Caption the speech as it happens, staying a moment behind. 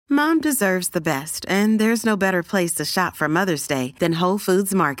Mom deserves the best, and there's no better place to shop for Mother's Day than Whole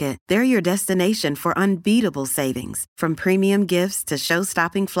Foods Market. They're your destination for unbeatable savings, from premium gifts to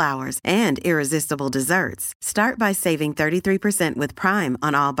show-stopping flowers and irresistible desserts. Start by saving 33% with Prime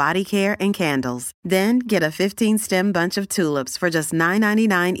on all body care and candles. Then get a 15-stem bunch of tulips for just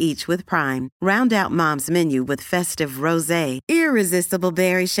 $9.99 each with Prime. Round out Mom's menu with festive rosé, irresistible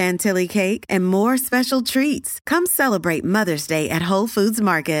berry chantilly cake, and more special treats. Come celebrate Mother's Day at Whole Foods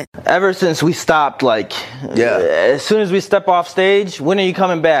Market. Ever since we stopped, as soon as we step off stage, when are you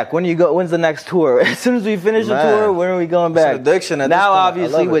coming back? When's the next tour? As soon as we finish the tour, when are we going back? It's an addiction at now, this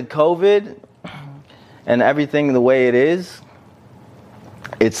point. obviously, with COVID and everything the way it is,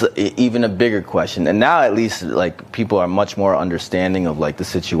 it's even a bigger question. And now, at least, people are much more understanding of the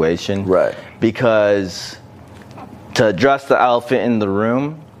situation, right? Because to address the elephant in the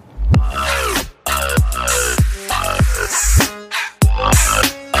room.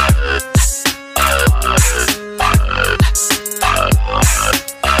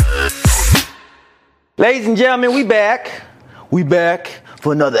 Ladies and gentlemen, we back. We back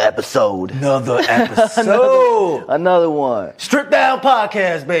for another episode. Another episode. Another one. Strip Down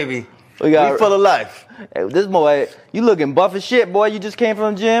Podcast, baby. We full of life. Hey, this boy, you looking buff as shit, boy. You just came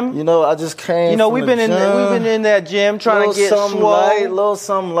from the gym. I just came. We've been in that gym trying to get something light, little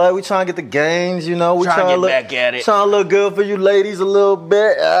something light. We trying to get the gains. We trying to get back at it. Trying to look good for you ladies a little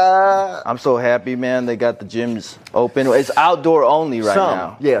bit. I'm so happy, man. They got the gyms open. It's outdoor only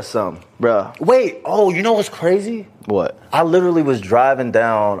now. Yeah, some. Bruh. Wait. Oh, you know what's crazy? What? I literally was driving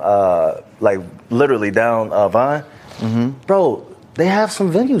down, down Vine. Mm-hmm. Bro, they have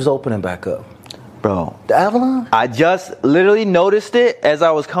some venues opening back up. Bro. The Avalon? I just literally noticed it as I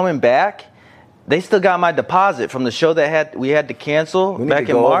was coming back. They still got my deposit from the show that we had to cancel back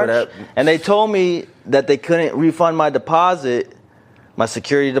in March. And they told me that they couldn't refund my deposit, my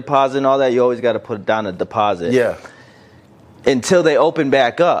security deposit and all that. You always got to put down a deposit. Yeah. Until they open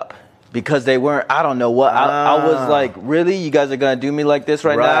back up. Because they weren't, I don't know what. I was like, really? You guys are going to do me like this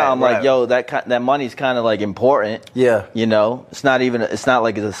right now? I'm like, yo, that money's kind of important. Yeah. It's not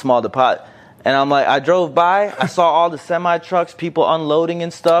like it's a small deposit. And I'm like, I drove by, I saw all the semi-trucks, people unloading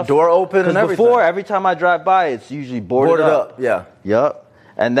and stuff. Door open and everything. Before, every time I drive by, it's usually boarded up. Yeah. Yup.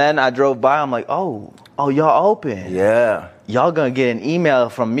 And then I drove by, I'm like, oh, y'all open. Yeah. Y'all gonna get an email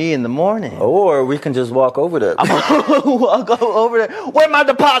from me in the morning. Or we can just walk over there. I'll go over there. Where's my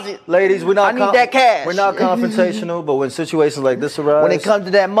deposit? Ladies, I need that cash. We're not confrontational, but when situations like this arise. When it comes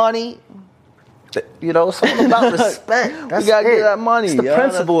to that money. It's all about respect. We gotta get that money. It's the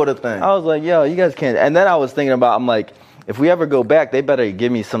principle of the thing. I was like, yo, you guys can't. And then I was thinking about, I'm like, if we ever go back, they better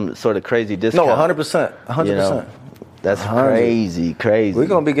give me some sort of crazy discount. No, 100%. 100%. That's crazy. We're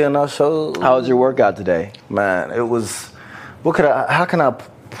gonna be getting our show. How was your workout today? Man, it was. How can I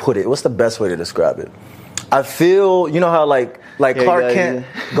put it? What's the best way to describe it? I feel, how Clark Kent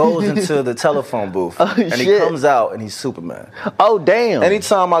goes into the telephone booth and he comes out and he's Superman. Oh, damn.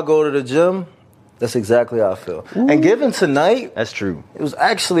 Anytime I go to the gym, that's exactly how I feel. Ooh. And given tonight, that's true. It was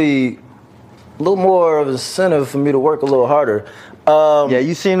actually a little more of an incentive for me to work a little harder. Yeah,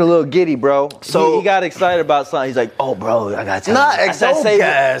 you seemed a little giddy, bro. So he got excited about something. He's like, "Oh, bro, I got to." I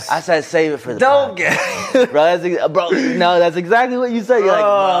said, "Save it for the." Don't gas, bro. No, that's exactly what you say. You're like,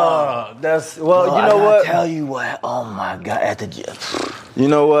 bro, that's you know what? Tell you what. Oh my God, at the gym. You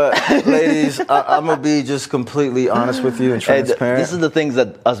know what, ladies? I'm gonna be just completely honest with you and transparent. This is the things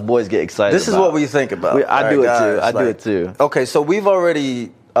that us boys get excited. This is what we think about. I do it too. Okay, so we've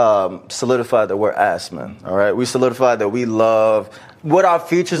already solidified that we're ass men. All right, we solidified that we love what our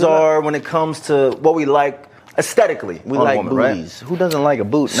features are when it comes to what we like aesthetically. We like booties. Right? Who doesn't like a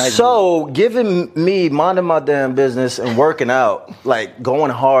boot? Nice boot. Given me minding my damn business and working out,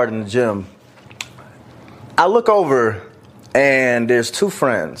 going hard in the gym, I look over and there's two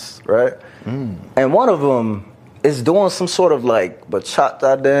friends, right? And one of them is doing some sort of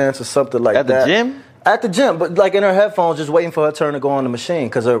bachata dance or something like that. At the gym? At the gym, but in her headphones, just waiting for her turn to go on the machine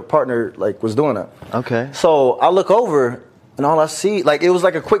because her partner was doing that. Okay. So I look over and all I see, it was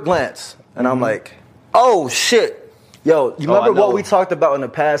a quick glance, and I'm like, oh shit, yo, you remember what we talked about in the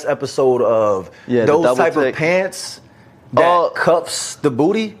past episode of those type of pants that cuffs the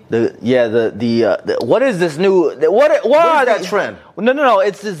booty? What is this new? What is that trend? No.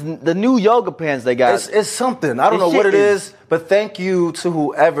 It's the new yoga pants they got. It's something. I don't know what it is, but thank you to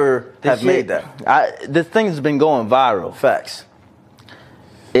whoever have made that. This thing has been going viral. Facts.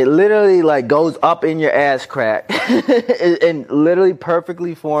 It literally goes up in your ass crack and literally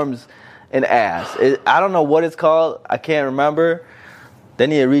perfectly forms an ass. I don't know what it's called. I can't remember. They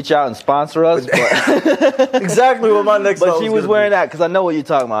need to reach out and sponsor us. But exactly what my next. But she was wearing that because I know what you're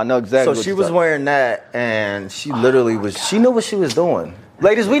talking about. I know exactly. So she was wearing that, and she literally was. She knew what she was doing.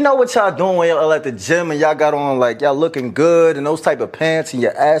 Ladies, we know what y'all doing when y'all at the gym and y'all got on like y'all looking good and those type of pants and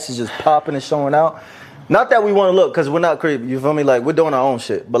your ass is just popping and showing out. Not that we want to look because we're not creepy. You feel me? Like we're doing our own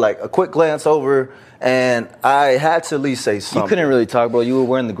shit. But like a quick glance over, and I had to at least say something. You couldn't really talk, bro. You were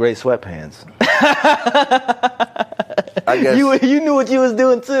wearing the gray sweatpants. I guess you knew what you was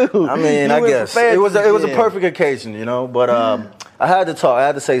doing too. I mean, I guess it was a perfect occasion, you know. But I had to talk. I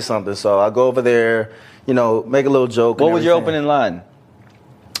had to say something. So I go over there, you know, make a little joke. What was your opening line?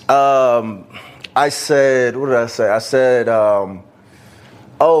 I said, what did I say? I said,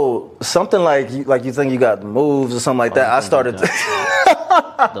 oh, something like you think you got the moves or something like that. I started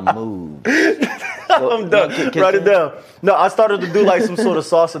the move. I'm done. Write it down. No, I started to do like some sort of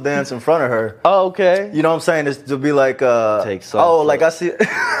salsa dance in front of her. Oh, okay. You know what I'm saying? It's to be like, take salsa. Oh, like I see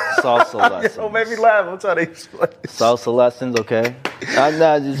salsa lessons. Yo, made me laugh. I'm trying to explain. Salsa lessons, okay.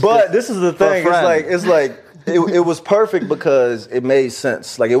 But this is the thing. It's like it was perfect because it made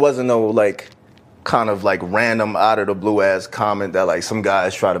sense. Like it wasn't no like kind of like random out of the blue ass comment that like some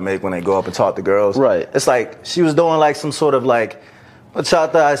guys try to make when they go up and talk to girls. Right. It's like she was doing like some sort of like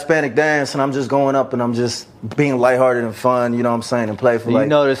bachata Hispanic dance, and I'm just going up and I'm just being lighthearted and fun, you know what I'm saying, and playful. You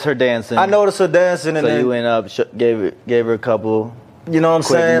noticed her dancing. I noticed her dancing, and so then you went up, gave her a couple. You know what I'm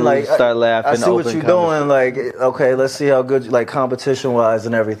saying? Like start laughing. I see what you're doing. Like, okay, let's see how good, like competition wise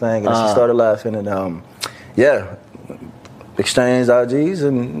and everything. And she started laughing, and yeah, exchanged IGs,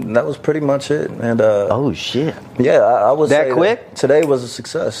 and that was pretty much it. And oh shit, yeah, I was that quick. Today was a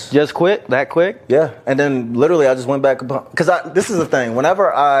success. Just quick, that quick. Yeah, and then literally I just went back because this is the thing.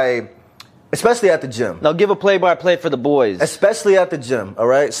 Whenever especially at the gym. Now give a play-by-play for the boys. Especially at the gym. All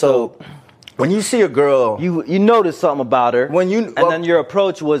right, so when you see a girl, you notice something about her. Then your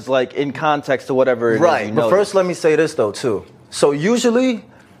approach was like in context to whatever it is. Right, but first let me say this though too. So usually,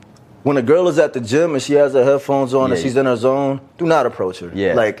 when a girl is at the gym and she has her headphones on and she's in her zone, do not approach her.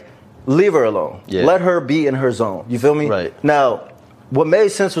 Yeah. Like, leave her alone. Yeah. Let her be in her zone. You feel me? Right. Now, what made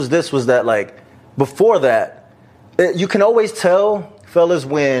sense was that, like, before that, you can always tell, fellas,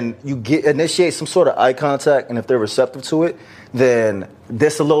 when you initiate some sort of eye contact, and if they're receptive to it, then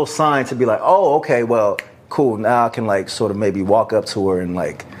there's a little sign to be like, oh, okay, well, cool. Now I can, like, sort of maybe walk up to her and,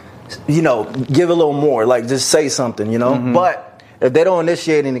 like, you know, give a little more. Like, just say something, you know? Mm-hmm. But if they don't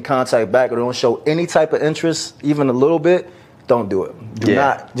initiate any contact back or don't show any type of interest, even a little bit, don't do it. Do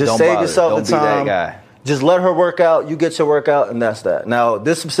not. Just save yourself the time. Don't be that guy. Just let her work out. You get your workout, and that's that. Now,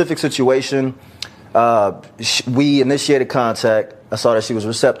 this specific situation, we initiated contact. I saw that she was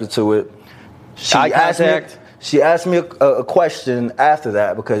receptive to it. Eye contact. She asked me a question after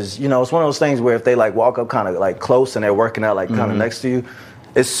that because, you know, it's one of those things where if they, like, walk up kind of, like, close and they're working out, like, kind of next to you,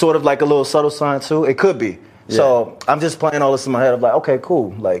 it's sort of like a little subtle sign, too. It could be. Yeah. So I'm just playing all this in my head. I'm like, okay,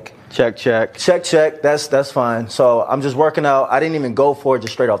 cool. Like check. That's fine. So I'm just working out. I didn't even go for it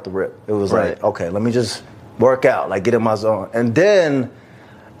just straight off the rip. It was like, okay, let me just work out, like get in my zone. And then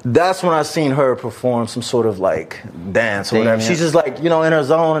that's when I seen her perform some sort of like dance or whatever. She's just like, you know, in her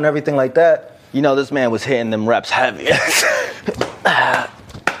zone and everything like that. You know, this man was hitting them reps heavy. A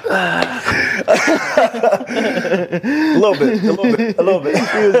little bit. He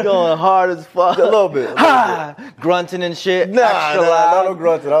was going hard as fuck. A little bit. Grunting and shit. Nah, I don't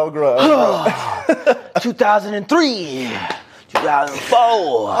grunt. 2003, 2004.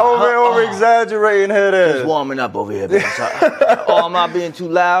 Over exaggerating head ass. Just warming up over here, bitch. Oh, am I being too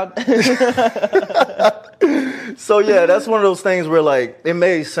loud? So yeah, that's one of those things where like it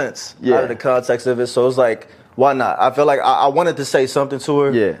made sense out of the context of it. So it's like, why not? I feel like I wanted to say something to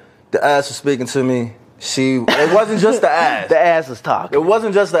her. Yeah. The ass was speaking to me. It wasn't just the ass. The ass was talking. It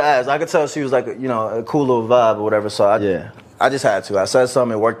wasn't just the ass. I could tell she was like, a cool little vibe or whatever. So I just had to. I said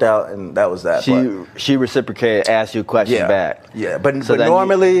something, it worked out, and that was that. She reciprocated, asked you a question back. Yeah, but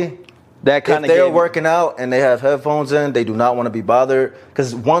normally, if they're working out and they have headphones in, they do not want to be bothered.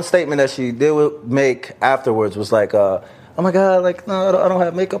 Because one statement that she did make afterwards was like, oh my God, like, no, I don't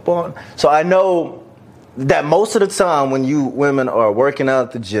have makeup on. So I know that most of the time when you women are working out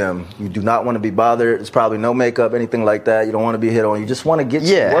at the gym, you do not want to be bothered. There's probably no makeup, anything like that. You don't want to be hit on. You just want to get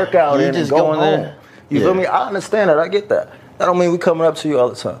your workout in and go home. There. You feel me? I understand that. I get that. That don't mean we coming up to you all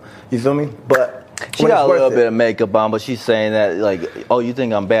the time. You feel me? But she got a little bit of makeup on, but she's saying that like, oh, you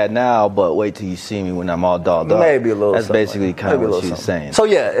think I'm bad now, but wait till you see me when I'm all dolled up. Maybe a little. That's basically kind of what she's saying. So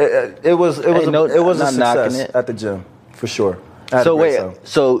yeah, it was a success at the gym for sure. So wait,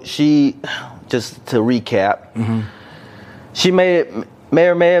 so she, just to recap, she may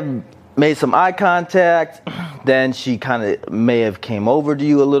have made some eye contact. Then she kind of may have came over to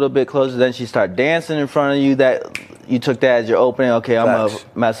you a little bit closer. Then she started dancing in front of you. That you took that as your opening. Okay, I'm gonna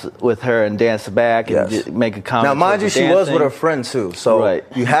mess with her and dance back and make a comment. Now, mind you, she was with her friend too, so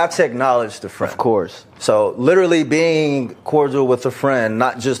you have to acknowledge the friend. Of course. So literally being cordial with a friend,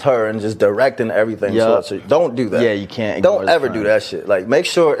 not just her, and just directing everything. So don't do that. Yeah, you can't. Don't ever do that shit. Like, make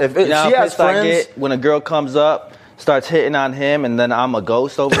sure if she has friends. I get when a girl comes up, starts hitting on him, and then I'm a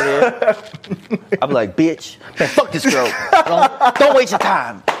ghost over here. I'm like, bitch, man, fuck this girl. Don't waste your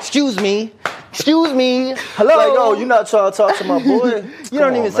time. Excuse me. Hello. Like, oh, you're not trying to talk to my boy. You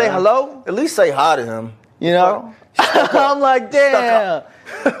don't even say hello. At least say hi to him. You know. I'm like, damn.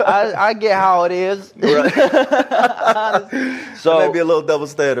 I get how it is. Right. So maybe a little double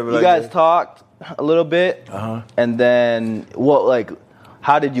standard. You guys talked a little bit, and then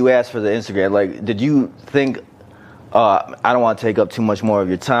how did you ask for the Instagram? Like, did you think? I don't want to take up too much more of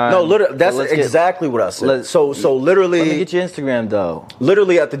your time. No, literally, that's exactly what I said. So literally, let me get your Instagram though.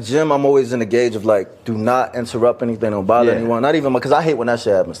 Literally at the gym, I'm always in the gauge of like, do not interrupt anything, don't bother anyone. Not even because I hate when that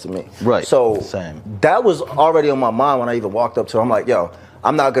shit happens to me. Right. So same. That was already on my mind when I even walked up to her. I'm like, yo,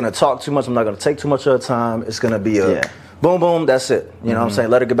 I'm not gonna talk too much. I'm not gonna take too much of her time. It's gonna be a boom, boom. That's it. You know what I'm saying?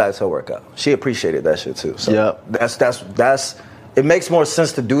 Let her get back to her workout. She appreciated that shit too. So that's. It makes more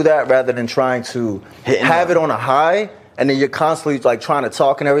sense to do that rather than trying to have it on a high. And then you're constantly like trying to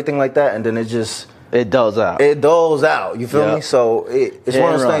talk and everything like that, and then it dulls out. It dulls out. You feel me? So it's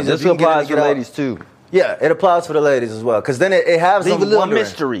one of those things. This applies for ladies too. Yeah, it applies for the ladies as well, because then it has them wondering. Leave a little wondering.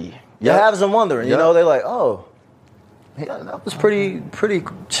 mystery. It has them wondering. You know, they're like, oh, that was pretty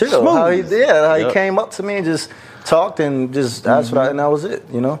chill. Smooth. How he came up to me and just talked and just asked what and that was it.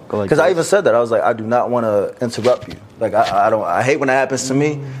 You know, because I even said that I was like, I do not want to interrupt you. Like I hate when that happens to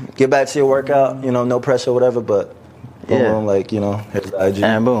me. Get back to your workout. You know, no pressure, whatever, but. Boom, like, you know, hit the IG.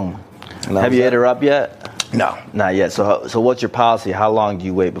 And boom. And have you hit her up yet? No. Not yet. So what's your policy? How long do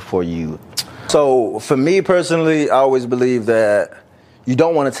you wait before you... So for me personally, I always believe that you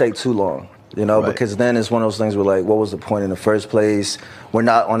don't want to take too long, you know, because then it's one of those things where like, what was the point in the first place? We're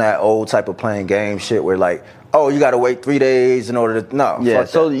not on that old type of playing game shit where like, oh, you got to wait 3 days in order to... No. Yeah,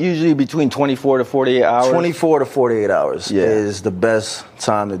 so usually between 24 to 48 hours? 24 to 48 hours is the best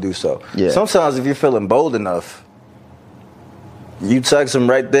time to do so. Yeah. Sometimes if you're feeling bold enough... You text them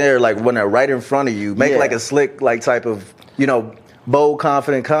right there, like when they're right in front of you. Make like a slick, like type of, you know, bold,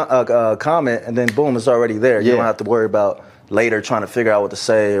 confident comment, and then boom, it's already there. You don't have to worry about later trying to figure out what to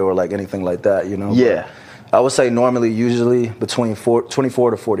say or like anything like that, you know? Yeah. But I would say usually between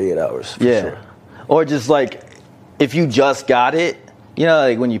 24 to 48 hours. For sure. Or just like, if you just got it, you know,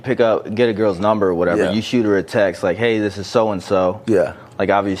 like when you get a girl's number or whatever, you shoot her a text like, hey, this is so-and-so. Yeah. Like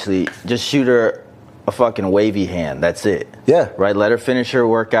obviously, just shoot her a fucking wavy hand. That's it. Yeah. Right? Let her finish her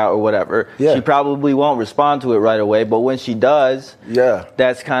workout or whatever. Yeah. She probably won't respond to it right away, but when she does,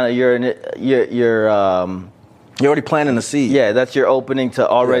 that's kind of you're already planting the seed. Yeah, that's your opening to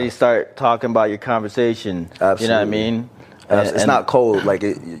already start talking about your conversation. Absolutely. You know what I mean? It's not cold. Like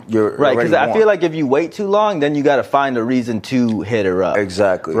you're right, because I feel like if you wait too long, then you got to find a reason to hit her up.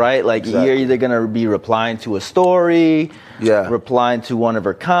 Exactly. Right? Like you're either gonna be replying to a story, replying to one of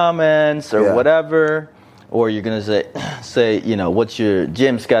her comments or whatever, or you're gonna say, you know, what's your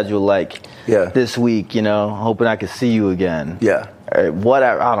gym schedule like this week? You know, hoping I can see you again. Yeah. Or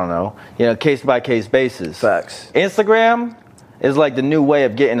whatever. I don't know. You know, case by case basis. Facts. Instagram is like the new way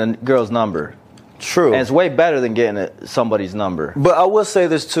of getting a girl's number. True. And it's way better than getting somebody's number. But I will say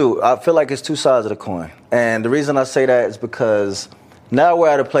this too. I feel like it's two sides of the coin. And the reason I say that is because now we're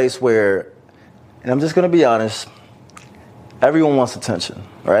at a place where, and I'm just going to be honest, everyone wants attention,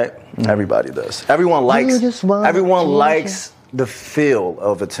 right? Mm-hmm. Everybody does. Everyone likes the feel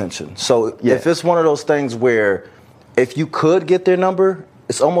of attention. So if it's one of those things where if you could get their number,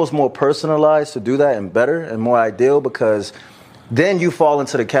 it's almost more personalized to do that and better and more ideal, because then you fall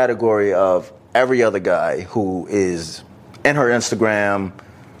into the category of every other guy who is in her Instagram.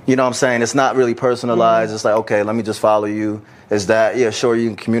 You know what I'm saying? It's not really personalized. Mm-hmm. It's like, okay, let me just follow you. Is that, sure, you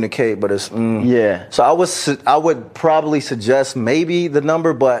can communicate, but it's, So I would probably suggest maybe the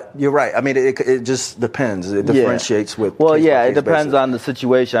number, but you're right. I mean, it just depends. It differentiates with. Well, it depends on the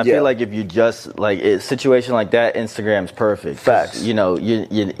situation. I feel like if you just, like, a situation like that, Instagram's perfect. Facts. You know,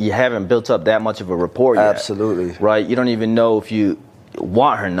 you haven't built up that much of a rapport yet. Absolutely. Right? You don't even know if you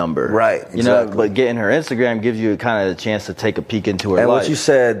want her number. Right, exactly. You know, but getting her Instagram gives you kind of a chance to take a peek into her life. And what you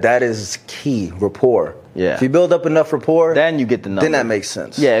said, that is key, rapport. Yeah. If you build up enough rapport, then you get the number. Then that makes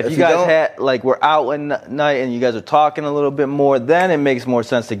sense. Yeah, if you guys we're out one night and you guys are talking a little bit more, then it makes more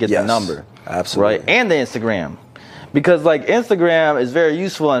sense to get the number. Absolutely. Right? And the Instagram. Because like Instagram is very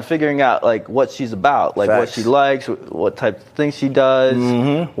useful in figuring out like what she's about, like what she likes, what type of things she does,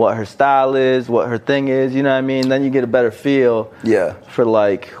 what her style is, what her thing is. You know what I mean? Then you get a better feel for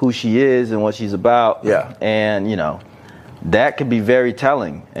like who she is and what she's about. Yeah. And you know, that could be very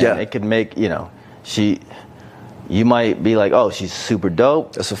telling. And it could make, you know, you might be like, oh, she's super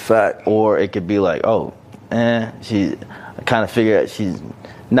dope. That's a fact. Or it could be like, oh, I kind of figure out she's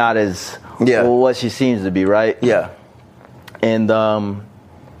not as what she seems to be, right? Yeah. And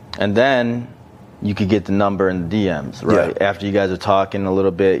then you could get the number in the DMs, right? Yeah. After you guys are talking a little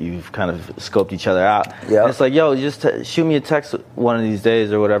bit, you've kind of scoped each other out. Yeah. It's like, yo, just shoot me a text one of these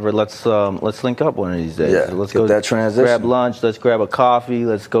days or whatever. Let's link up one of these days. Yeah. Let's get go that transition. Grab lunch. Let's grab a coffee.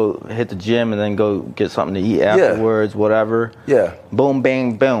 Let's go hit the gym and then go get something to eat afterwards. Whatever. Yeah. Boom,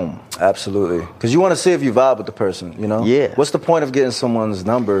 bang, boom. Absolutely. Because you want to see if you vibe with the person, you know? Yeah. What's the point of getting someone's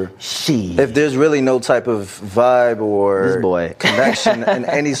number if there's really no type of vibe or connection in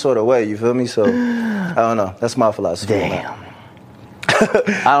any sort of way? You feel me? So, I don't know. That's my philosophy. Damn.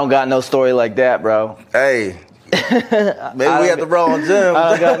 I don't got no story like that, bro. Hey. Maybe we had the wrong gym.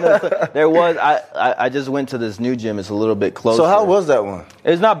 I don't got no, I just went to this new gym. It's a little bit closer. So how was that one?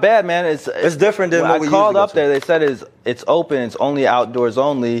 It's not bad, man. It's different than what we called up there. They said it's open. It's only outdoors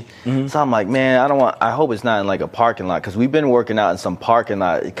only. Mm-hmm. So I'm like, man, I hope it's not in like a parking lot because we've been working out in some parking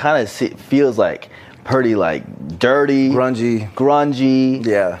lot. It kind of feels like pretty like dirty, grungy.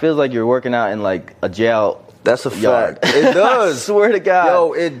 Yeah, feels like you're working out in like a jail. That's a fact. It does. I swear to God.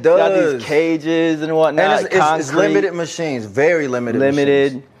 Yo, it does. Got these cages and whatnot. And it's limited machines. Very limited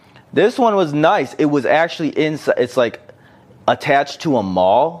machines. This one was nice. It was actually inside. It's like attached to a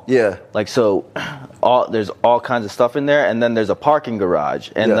mall. Yeah. Like, so there's all kinds of stuff in there. And then there's a parking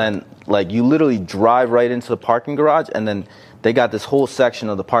garage. And then, like, you literally drive right into the parking garage. And then they got this whole section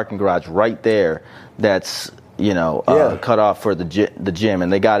of the parking garage right there that's, you know, cut off for the gym,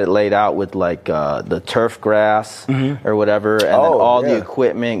 and they got it laid out with like the turf grass or whatever, and then all the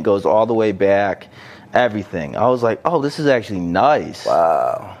equipment goes all the way back, everything. I was like, oh, this is actually nice.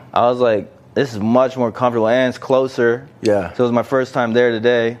 Wow. I was like, this is much more comfortable, and it's closer. Yeah. So it was my first time there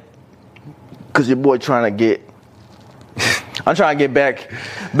today, because your boy I'm trying to get back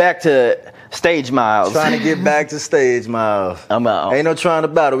to Stage Miles. Trying to get back to Stage Miles. I'm out. Ain't no trying to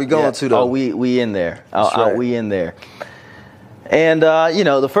battle. We going to though. Oh, we in there. We in there. And you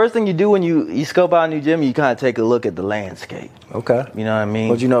know, the first thing you do when you scope out a new gym, you kind of take a look at the landscape. Okay. You know what I mean?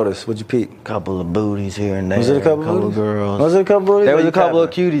 What'd you notice? What'd you peep? Couple of booties here and there. Was it a couple of girls? Was it a couple booties? There was a couple of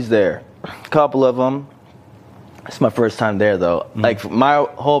cuties there. A couple of them. It's my first time there though. Like my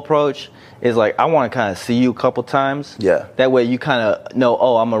whole approach is like, I want to kind of see you a couple times. Yeah. That way you kind of know,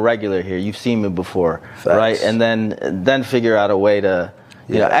 oh, I'm a regular here. You've seen me before. Facts. Right? And then figure out a way to,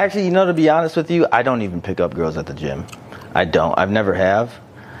 you know, actually, you know, to be honest with you, I don't even pick up girls at the gym. I don't. I've never have.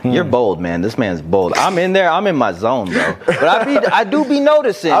 You're bold, man. This man's bold. I'm in there. I'm in my zone, bro. But I do be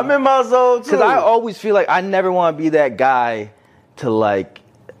noticing. I'm in my zone, too. Because I always feel like I never want to be that guy to, like,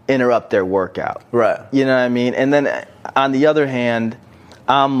 interrupt their workout. Right. You know what I mean? And then, on the other hand,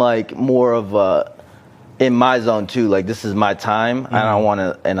 I'm like more of in my zone too. Like, this is my time. I don't want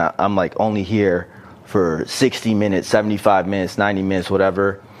to, and I'm like only here for 60 minutes, 75 minutes, 90 minutes,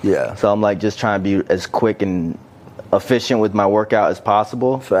 whatever. Yeah. So I'm like just trying to be as quick and efficient with my workout as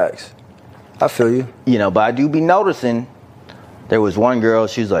possible. Facts. I feel you. You know, but I do be noticing there was one girl,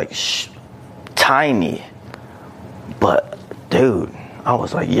 she's like tiny, but dude, I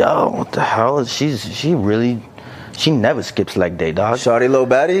was like, yo, what the hell is she never skips leg day, dog. Shawty little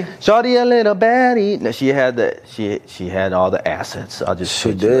baddie? Shawty a little baddie. No, she had all the assets.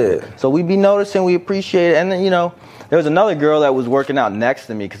 She did. So we be noticing, we appreciate it. And then, you know, there was another girl that was working out next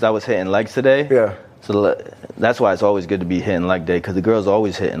to me because I was hitting legs today. Yeah. So that's why it's always good to be hitting leg day, because the girl's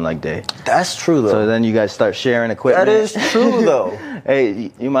always hitting leg day. That's true, though. So then you guys start sharing equipment. That is true, though.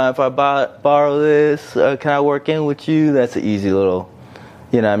 Hey, you mind if I borrow this? Can I work in with you? That's an easy little,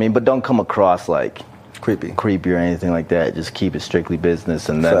 you know what I mean? But don't come across like creepy or anything like that. Just keep it strictly business,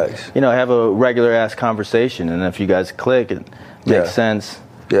 and then you know, have a regular ass conversation. And if you guys click, it makes sense.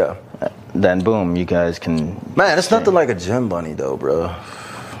 Yeah. Then boom, you guys can. Man, it's nothing like a gym bunny though, bro.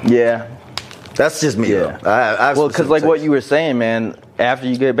 Yeah. That's just me. Yeah. Though. Well, because like what you were saying, man. After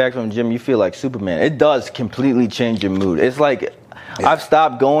you get back from the gym, you feel like Superman. It does completely change your mood. It's like I've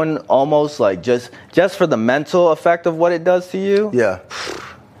stopped going almost like just for the mental effect of what it does to you. Yeah.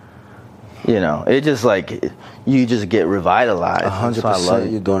 You know, it just like, you just get revitalized. 100%. I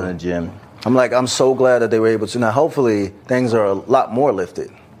love you going to the gym. I'm so glad that they were able to. Now, hopefully, things are a lot more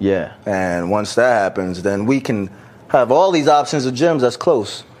lifted. Yeah. And once that happens, then we can have all these options of gyms that's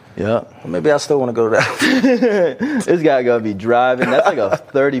close. Yeah. Maybe I still want to go to that. This guy gonna be driving. That's like a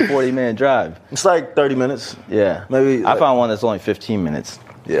 30, 40-minute drive. It's like 30 minutes. Yeah. Maybe. I found one that's only 15 minutes.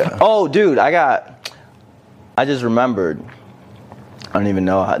 Yeah. Oh, dude, I just remembered. I don't even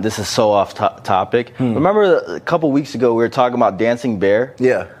know. This is so off topic. Remember a couple weeks ago we were talking about Dancing Bear?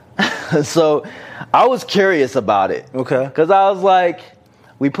 Yeah. So I was curious about it. Okay. Because I was like,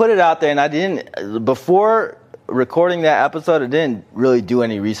 we put it out there and I didn't, before recording that episode, I didn't really do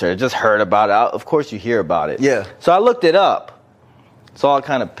any research. I just heard about it. Of course you hear about it. Yeah. So I looked it up. It's all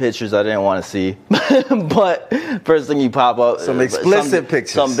kind of pictures I didn't want to see. But first thing you pop up. Some explicit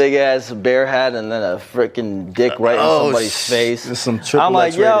pictures. Some big ass bear hat and then a freaking dick right in somebody's face. Some triple I'm like,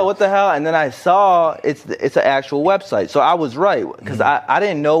 X rated. yo, what the hell? And then I saw it's an actual website. So I was right. Because I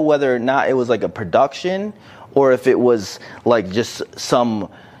didn't know whether or not it was like a production or if it was like just some,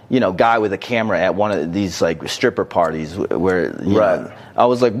 guy with a camera at one of these like stripper parties where, you know, I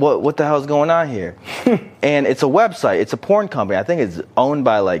was like, what the hell's going on here? And it's a website. It's a porn company. I think it's owned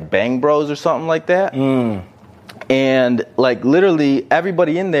by like Bang Bros or something like that. And like literally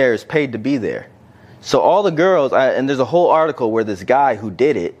everybody in there is paid to be there. So all the girls, and there's a whole article where this guy who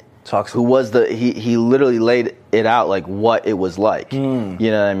did it, he literally laid it out like what it was like. You know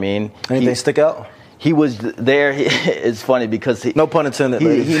what I mean? Anything stick out? He was there. It's funny because no pun intended.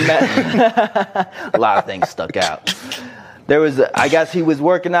 He met a lot of things stuck out. I guess he was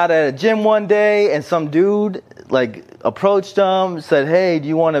working out at a gym one day, and some dude like approached him, said, "Hey, do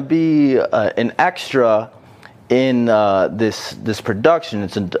you want to be an extra in this production?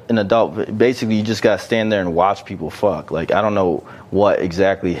 It's an adult. Basically, you just gotta stand there and watch people fuck. Like I don't know what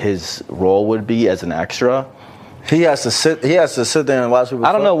exactly his role would be as an extra." He has to sit there and watch people.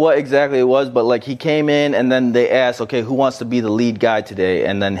 I don't know what exactly it was, but like he came in and then they asked, okay, who wants to be the lead guy today?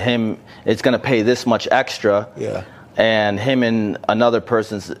 And then it's going to pay this much extra. Yeah. And him and another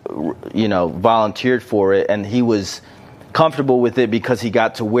person's, volunteered for it, and he was comfortable with it because he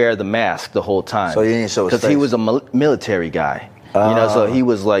got to wear the mask the whole time. So he didn't show his face. Because he was a military guy. So he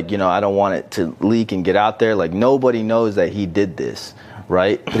was like, I don't want it to leak and get out there. Like nobody knows that he did this.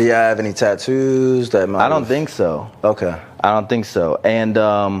 Right? Did he have any tattoos? I don't think so. Okay. I don't think so. And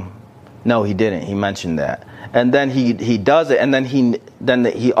no, he didn't. He mentioned that. And then he does it. And then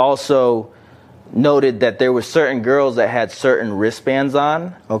he also noted that there were certain girls that had certain wristbands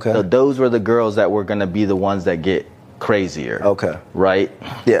on. Okay. So those were the girls that were going to be the ones that get crazier. Okay. Right?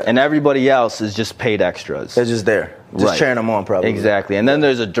 Yeah. And everybody else is just paid extras. They're just there. Just cheering them on, probably. Exactly. And then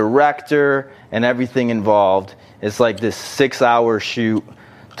there's a director and everything involved. It's like this 6-hour shoot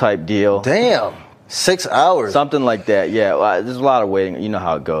type deal. Damn. 6 hours. Something like that, yeah. Well, there's a lot of waiting. You know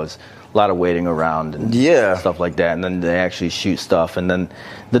how it goes. A lot of waiting around and stuff like that. And then they actually shoot stuff. And then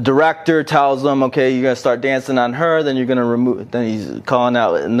the director tells them, okay, you're going to start dancing on her. Then you're going to remove. Then he's calling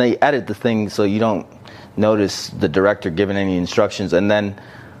out. And they edit the thing so you don't notice the director giving any instructions. And then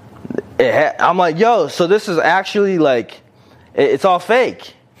I'm like, yo, so this is actually like, it's all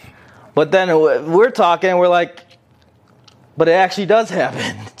fake. But then we're talking, we're like, but it actually does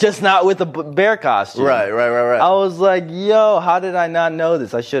happen, just not with a bear costume. Right. I was like, yo, how did I not know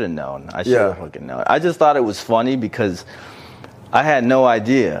this? I should have known. I should have fucking known. I just thought it was funny because I had no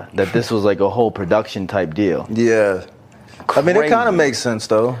idea that this was like a whole production type deal. Yeah. Crazy. I mean, it kind of makes sense,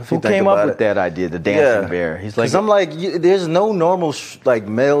 though. If Who you think came about up with that idea, the dancing bear? He's like, because I'm like, there's no normal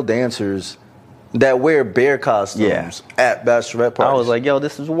male dancers that wear bear costumes at bachelorette parties. I was like, yo,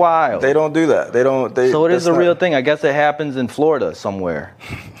 this is wild. They don't do that. So it is a real thing. I guess it happens in Florida somewhere.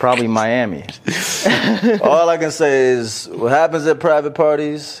 Probably Miami. All I can say is what happens at private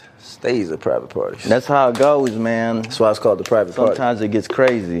parties stays at private parties. That's how it goes, man. That's why it's called the private party. Sometimes it gets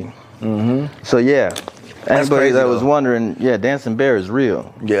crazy. So yeah. Anybody crazy, that was wondering, Dancing Bear is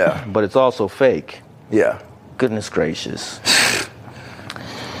real. Yeah. But it's also fake. Yeah. Goodness gracious.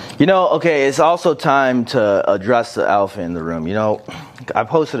 Okay, it's also time to address the elephant in the room. I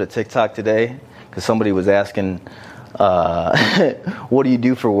posted a TikTok today because somebody was asking, what do you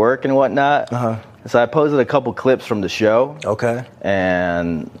do for work and whatnot? Uh-huh. So I posted a couple clips from the show. Okay.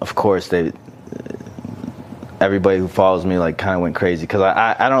 And, of course, everybody who follows me kind of went crazy because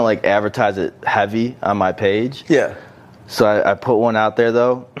I don't advertise it heavy on my page. Yeah. So I put one out there,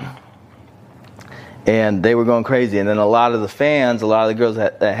 though. And they were going crazy. And then a lot of the fans, a lot of the girls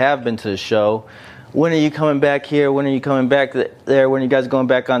that have been to the show, when are you coming back here? When are you coming back there? When are you guys going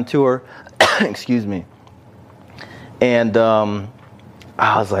back on tour? Excuse me. And I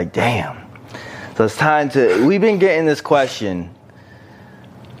was like, damn. So it's time we've been getting this question.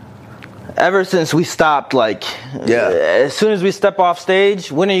 Ever since we stopped, like, as soon as we step off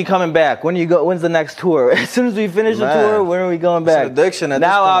stage, when are you coming back? When's the next tour? As soon as we finish the tour, when are we going back? It's an addiction at this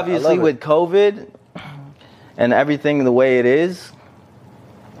now, point. obviously, with COVID and everything the way it is,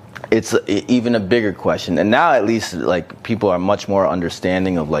 it's even a bigger question. And now, at least, like, people are much more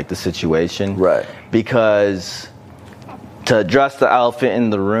understanding of, like, the situation. Right. Because to address the elephant in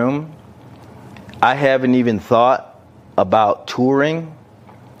the room, I haven't even thought about touring,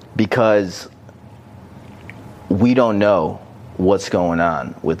 because we don't know what's going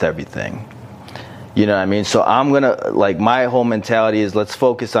on with everything. You know what I mean? So I'm going to, like, my whole mentality is let's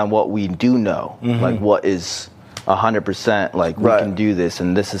focus on what we do know. Like, what is 100%, like, we can do this,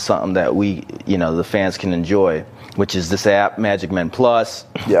 and this is something that we, you know, the fans can enjoy, which is this app, Magic Men Plus.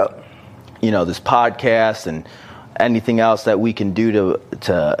 Yep. You know, this podcast and anything else that we can do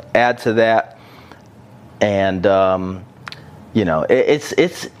to add to that. And, you know,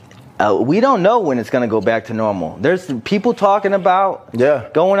 it's we don't know when it's going to go back to normal. There's people talking about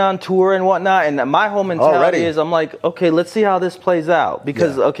going on tour and whatnot, and my whole mentality is I'm like, okay, let's see how this plays out.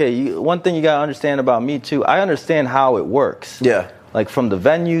 Because, one thing you got to understand about me, too, I understand how it works. Yeah. Like, from the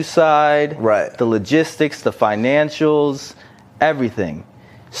venue side, the logistics, the financials, everything.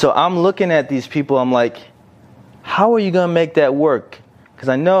 So I'm looking at these people, I'm like, how are you going to make that work? Because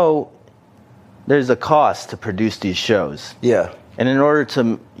I know there's a cost to produce these shows. Yeah. And in order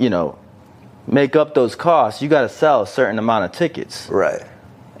to, you know, make up those costs, you got to sell a certain amount of tickets. Right.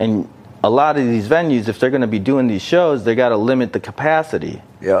 And a lot of these venues, if they're going to be doing these shows, they got to limit the capacity.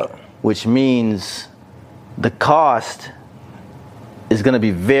 Yeah. Which means the cost is going to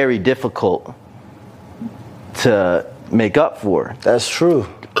be very difficult to make up for. That's true.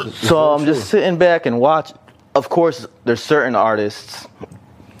 So I'm just sitting back and watch. Of course, there's certain artists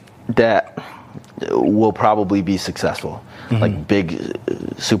that will probably be successable. Like big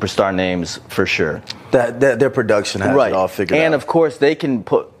superstar names for sure. That their production has it all figured out. And of course they can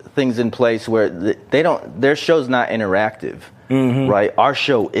put things in place where they don't. Their show's not interactive, right? Our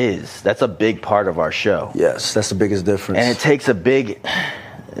show is. That's a big part of our show. Yes, that's the biggest difference. And it takes a big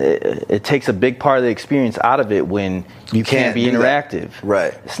part of the experience out of it when you can't be interactive.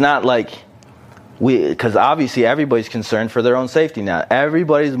 Right. It's not like because obviously everybody's concerned for their own safety now.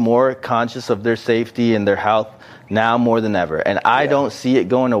 Everybody's more conscious of their safety and their health now more than ever. And I don't see it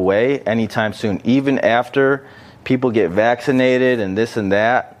going away anytime soon. Even after people get vaccinated and this and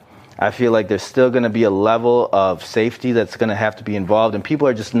that, I feel like there's still going to be a level of safety that's going to have to be involved. And people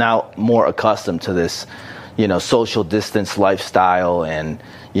are just now more accustomed to this, you know, social distance lifestyle and,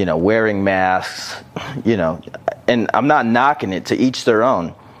 you know, wearing masks, you know. And I'm not knocking it, to each their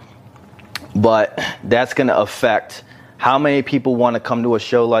own. But that's going to affect how many people want to come to a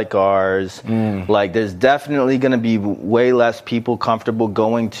show like ours. Like, there's definitely going to be way less people comfortable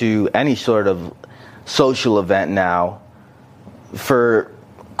going to any sort of social event now for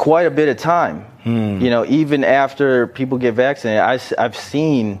quite a bit of time. You know, even after people get vaccinated, I've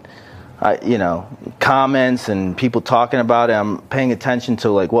seen, you know, comments and people talking about it. I'm paying attention to,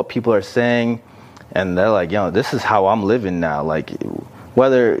 like, what people are saying. And they're like, yo, this is how I'm living now. Like,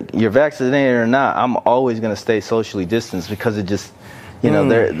 whether you're vaccinated or not, I'm always going to stay socially distanced because it just, you know,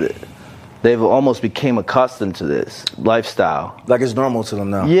 they've almost became accustomed to this lifestyle. Like it's normal to them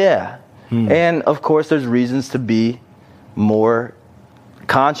now. Yeah. And, of course, there's reasons to be more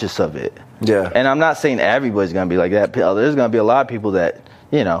conscious of it. Yeah. And I'm not saying everybody's going to be like that. There's going to be a lot of people that,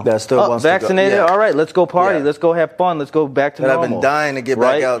 you know, that still wants vaccinated, to go. All right, let's go party. Let's go have fun. Let's go back to normal. I've been dying to get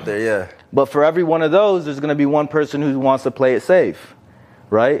back out there, But for every one of those, there's going to be one person who wants to play it safe.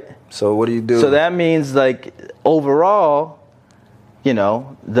 Right? So what do you do? So that means, like, overall, you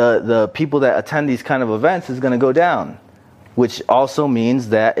know, the people that attend these kind of events is going to go down, which also means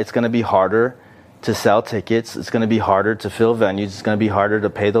that it's going to be harder to sell tickets. It's going to be harder to fill venues. It's going to be harder to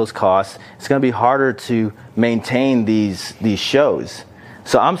pay those costs. It's going to be harder to maintain these shows.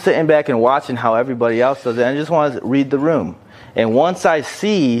 So I'm sitting back and watching how everybody else does it, and I just want to read the room. And once I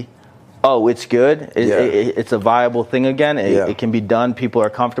see, oh, it's good, it's a viable thing again, it can be done, people are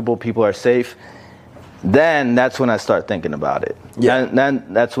comfortable, people are safe, then that's when I start thinking about it.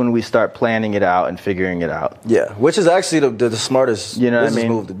 Then that's when we start planning it out and figuring it out. Yeah, which is actually the smartest business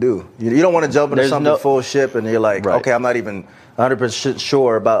move to do. You don't want to jump into something full ship and you're like, okay, I'm not even 100%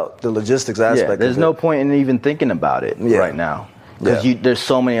 sure about the logistics aspect. There's no point in even thinking about it right now because there's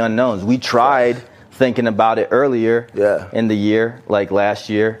so many unknowns. We tried thinking about it earlier in the year, like last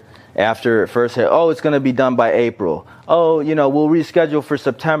year. After it first hit, it's going to be done by April. Oh, you know, we'll reschedule for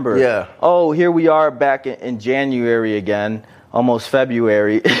September. Yeah. Oh, here we are back in January again, almost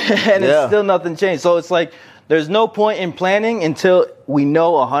February, and it's still nothing changed. So it's like there's no point in planning until we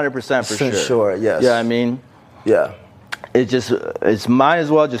know 100% for sure. Sure, yes. Yeah, I mean, yeah. It's might as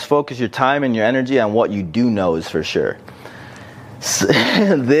well just focus your time and your energy on what you do know is for sure.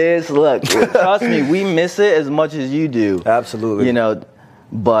 Look, trust me, we miss it as much as you do. Absolutely. You know,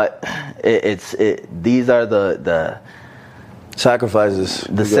 but these are the sacrifices.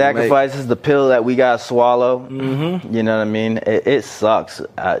 The sacrifices, the pill that we gotta swallow. Mm-hmm. You know what I mean? It sucks.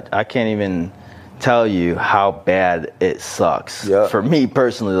 I can't even tell you how bad it sucks. Yep. For me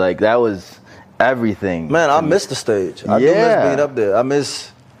personally, like that was everything. Man, I miss the stage. I do miss being up there. I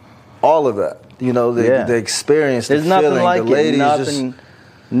miss all of that. You know, the experience, the feeling, like the ladies,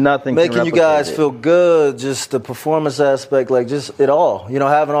 nothing making you guys feel good, just the performance aspect, like just it all. You know,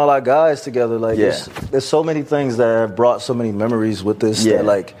 having all our guys together, like there's so many things that have brought so many memories with this that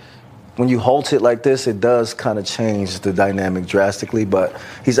like when you halt it like this, it does kind of change the dynamic drastically. But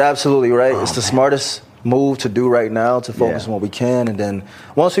he's absolutely right. It's the smartest move to do right now, to focus on what we can, and then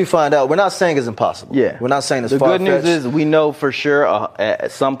once we find out, we're not saying it's impossible. Yeah, we're not saying it's far-fetched. The good news is we know for sure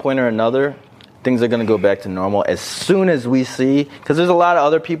at some point or another, things are going to go back to normal as soon as we see, because there's a lot of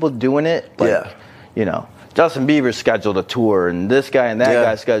other people doing it. Like, you know, Justin Bieber scheduled a tour, and this guy and that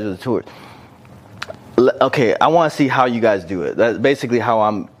guy scheduled a tour. Okay, I want to see how you guys do it. That's basically how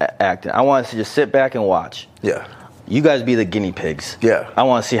I'm acting. I want to just sit back and watch. Yeah. You guys be the guinea pigs. Yeah. I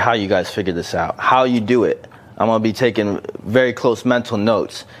want to see how you guys figure this out, how you do it. I'm going to be taking very close mental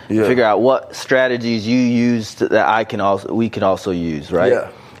notes to figure out what strategies you used that we can also use, right?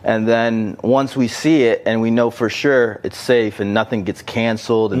 Yeah. And then once we see it and we know for sure it's safe and nothing gets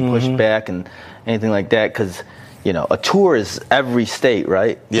canceled and pushed back and anything like that, because, you know, a tour is every state,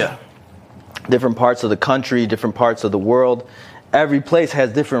 right? Yeah. Different parts of the country, different parts of the world. Every place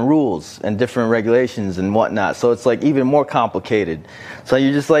has different rules and different regulations and whatnot. So it's like even more complicated. So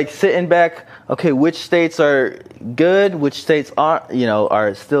you're just like sitting back, okay, which states are good? Which states aren't, you know,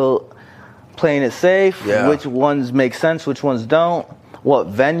 are still playing it safe? Yeah. Which ones make sense? Which ones don't?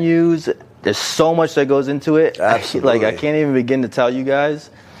 What venues? There's so much that goes into it. Absolutely. Like I can't even begin to tell you guys.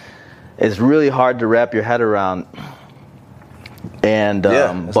 It's really hard to wrap your head around. And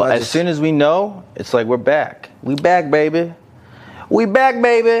but as soon as we know, it's like we're back. We back, baby. We back,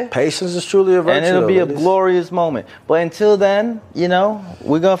 baby. Patience is truly a virtue. And it'll be a glorious moment. But until then, you know,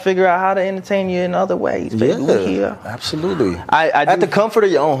 we're going to figure out how to entertain you in other ways, baby. Yeah, we're here. Absolutely. At the comfort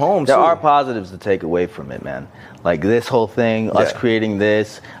of your own home, there are positives to take away from it, man. Like this whole thing, us creating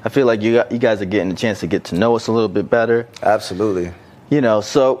this. I feel like you guys are getting a chance to get to know us a little bit better. Absolutely. You know,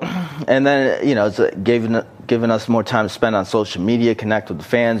 so, and then, you know, it's giving us more time to spend on social media, connect with the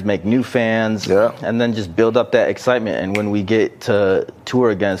fans, make new fans, and then just build up that excitement. And when we get to tour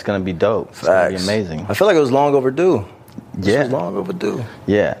again, it's going to be dope. It's going to be amazing. I feel like it was long overdue. This was long overdue.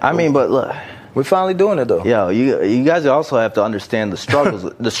 Yeah. I mean, but look. We're finally doing it, though. Yo, you guys also have to understand the struggles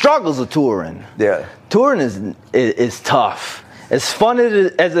the struggles of touring. Yeah. Touring is tough. As fun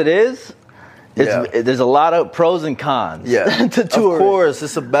as it is, there's a lot of pros and cons to tour. Of course,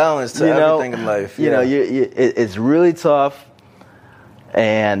 it's a balance to everything in life. You know, it's really tough.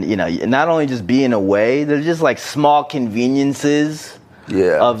 And, you know, not only just being away, there's just like small conveniences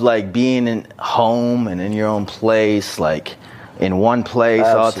of like being in home and in your own place, like in one place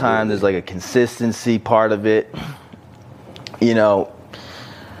all the time. There's like a consistency part of it. You know,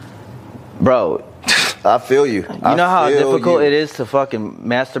 bro. I feel you. You know how difficult it is to fucking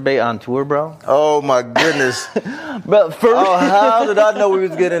masturbate on tour, bro? Oh, my goodness. But how did I know we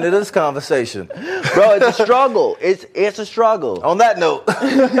was getting into this conversation? Bro, it's a struggle. It's a struggle. On that note.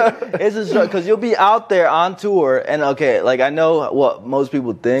 It's a struggle, because you'll be out there on tour, and okay, like I know what most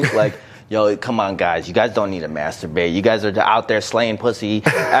people think, like, yo, come on, guys. You guys don't need to masturbate. You guys are out there slaying pussy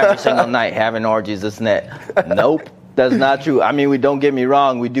every single night, having orgies, this and that. Nope. That's not true. I mean, don't get me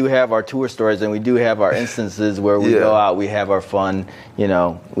wrong. We do have our tour stories, and we do have our instances where we go out, we have our fun. You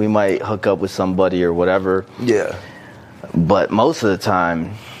know, we might hook up with somebody or whatever. Yeah. But most of the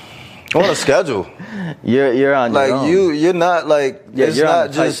time, on a schedule, you're on your own. You're not like it's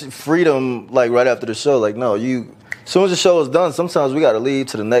not just freedom like right after the show. Like no, as soon as the show is done, sometimes we got to leave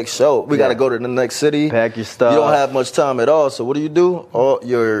to the next show. We got to go to the next city. Pack your stuff. You don't have much time at all. So what do?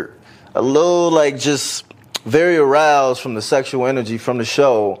 You're a little like just very aroused from the sexual energy from the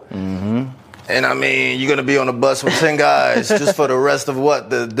show. Mm-hmm. And I mean, you're going to be on a bus with 10 guys just for the rest of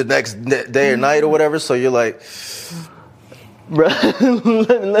the next day or night or whatever. So you're like, bro,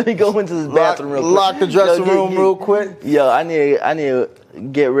 let me go into this bathroom real quick. Lock the dressing room real quick. Yo, I need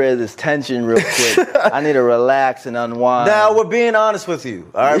get rid of this tension real quick. I need to relax and unwind. Now we're being honest with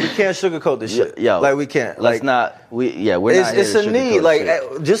you. All right, we can't sugarcoat this shit. Yo, like we can't. Let's not. We're not. It's a need. Like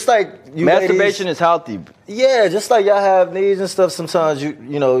just like you. Masturbation is healthy. Yeah, just like y'all have needs and stuff. Sometimes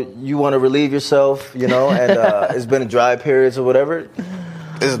you want to relieve yourself. And it's been a dry periods or whatever.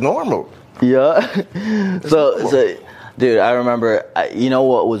 It's normal. Yeah. So, dude, I remember. You know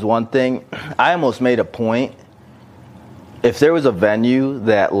what was one thing? I almost made a point. If there was a venue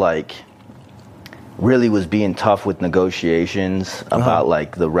that like really was being tough with negotiations about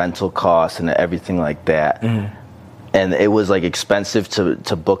like the rental costs and everything like that, and it was like expensive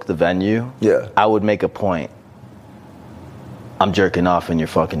to book the venue, I would make a point. I'm jerking off in your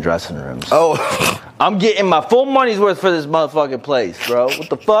fucking dressing rooms. Oh, I'm getting my full money's worth for this motherfucking place, bro. What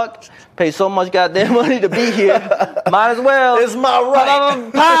the fuck? Pay so much goddamn money to be here. Might as well. It's my right.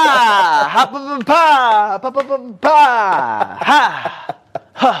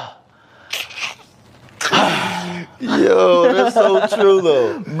 Yo, that's so true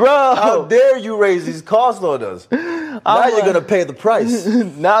though, bro. How dare you raise these costs on us? Now you're gonna pay the price.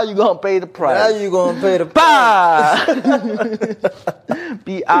 Now you're gonna pay the price. Now you're gonna pay the price.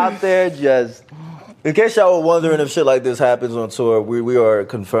 Be out there just. In case y'all were wondering if shit like this happens on tour, we are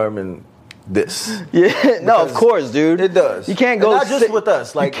confirming this. Yeah, no, of course, dude. It does. You can't go not just with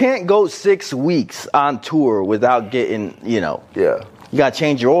us. Like you can't go 6 weeks on tour without getting, Yeah. You gotta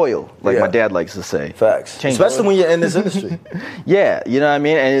change your oil, like my dad likes to say. Facts. Especially when you're in this industry. Yeah, you know what I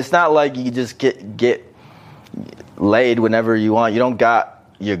mean? And it's not like you just get laid whenever you want. You don't got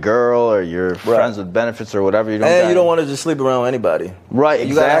your girl or your friends with benefits or whatever. You don't want to just sleep around with anybody. Right, you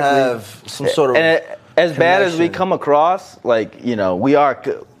exactly. gotta have some sort of as bad as we come across, like, we are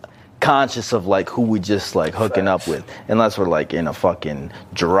conscious of like who we just like hooking up with, unless we're like in a fucking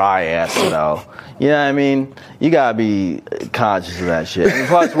dry ass though. You know what I mean? You gotta be conscious of that shit. And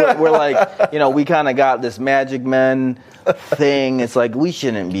plus, we're like, we kind of got this Magic Men thing. It's like we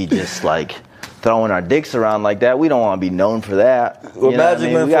shouldn't be just like throwing our dicks around like that. We don't want to be known for that. We're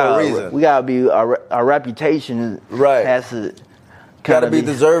Magic Men for a reason. We gotta be our reputation has to gotta be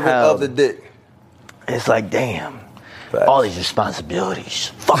deserving of the dick. It's like, damn. Facts. All these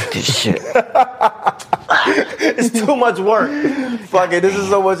responsibilities. Fuck this shit. It's too much work. Fuck it. This is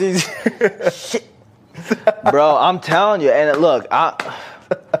so much easier. Shit. Bro, I'm telling you. And look,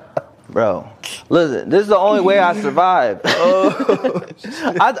 bro, listen, this is the only way I survive.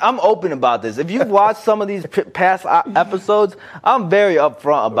 I'm open about this. If you've watched some of these past episodes, I'm very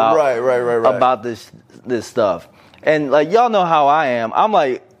upfront about about this stuff. And like, y'all know how I am. I'm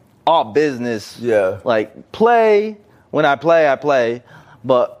like all business. Yeah. Like play. When I play,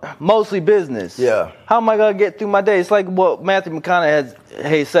 but mostly business. Yeah. How am I gonna get through my day? It's like what Matthew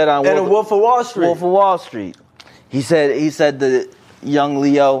McConaughey said on Wolf of Wall Street. Wolf of Wall Street. He said to young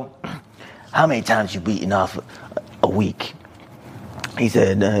Leo, how many times you beating off a week? He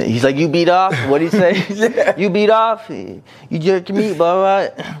said, he's like, you beat off? What'd he say? Yeah. You beat off? You jerk your meat, blah, blah,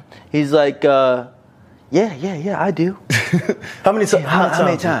 blah. He's like, yeah, I do. How many times? How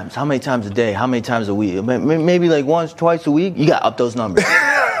many times? How many times a day? How many times a week? Maybe like once, twice a week. You got to up those numbers.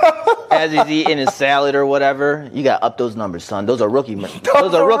 As he's eating his salad or whatever, you got to up those numbers, son. Those are rookie numbers.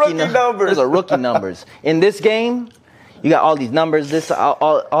 Those are rookie numbers. In this game, you got all these numbers,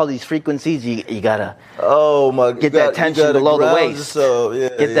 all these frequencies. You gotta get that tension below the waist.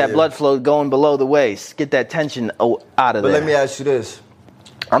 Get that blood flow going below the waist. Get that tension out of there. But let me ask you this.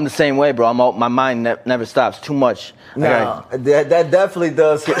 I'm the same way, bro. My mind never stops. Too much. No, that definitely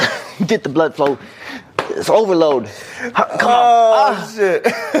does. Get the blood flow. It's overload. Come on. Shit.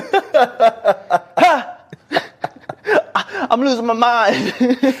 I'm losing my mind.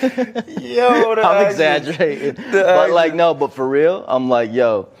 Yo, I'm exaggerating. But for real, I'm like,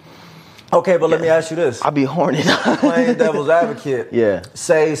 yo. Okay, but let me ask you this. I'll be horny. Playing devil's advocate. Yeah.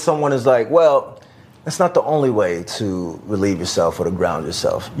 Say someone is like, well, it's not the only way to relieve yourself or to ground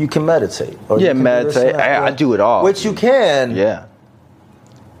yourself. You can meditate. Or you can meditate. I do it all. Which you can. Yeah.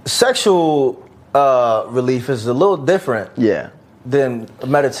 Sexual relief is a little different. Yeah. Than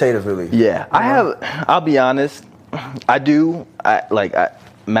meditative relief. Yeah. I'll be honest. I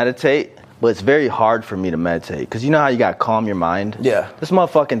meditate, but it's very hard for me to meditate. Because you know how you got to calm your mind? Yeah. This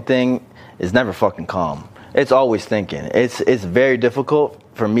motherfucking thing is never fucking calm. It's always thinking. It's very difficult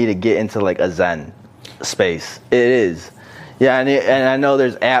for me to get into like a Zen space. It is. Yeah, and I know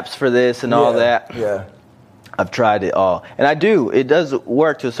there's apps for this and all that. Yeah. I've tried it all. And I do. It does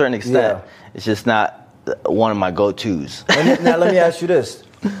work to a certain extent. Yeah. It's just not one of my go-tos. Now let me ask you this.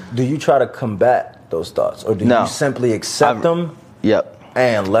 Do you try to combat those thoughts? Or do you simply accept them? Yep.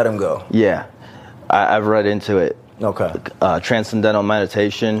 And let them go? Yeah. I've read into it. Okay. Transcendental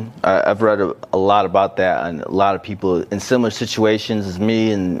meditation. I've read a lot about that, and a lot of people in similar situations as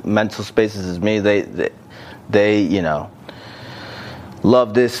me, and mental spaces as me, they you know,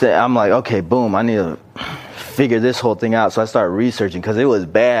 love this. I'm like, okay, boom, I need to figure this whole thing out. So I started researching because it was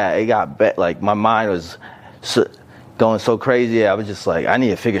bad. It got bad. Like my mind was going so crazy. I was just like, I need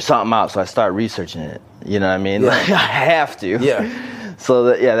to figure something out. So I started researching it. You know what I mean? Yeah. Like I have to. Yeah.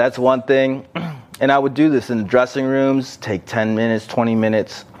 So that's one thing. And I would do this in the dressing rooms, take 10 minutes, 20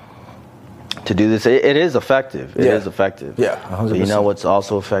 minutes to do this. It is effective. It is effective. Yeah, 100%. But you know what's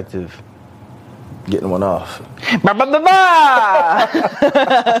also effective? Getting one off.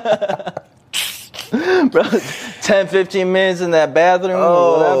 Bro, 10, 15 minutes in that bathroom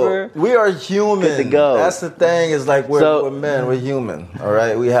or whatever. We are human. Good to go. That's the thing, is like we're men, we're human. All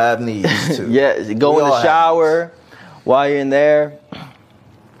right? We have needs too. Yeah, go in the shower while you're in there.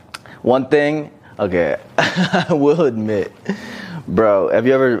 One thing, okay, I will admit, bro, have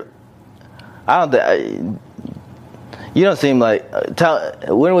you ever, you don't seem like,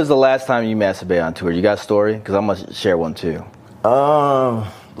 when was the last time you masturbated on tour? You got a story? Because I'm going to share one too.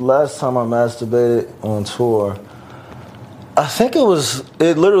 Last time I masturbated on tour, I think it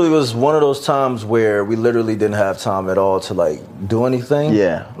literally was one of those times where we literally didn't have time at all to like do anything.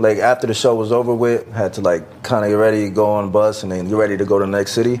 Yeah. Like after the show was over with, had to like kind of get ready, go on the bus, and then get ready to go to the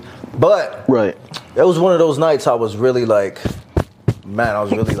next city. But right, it was one of those nights I was really like, man, I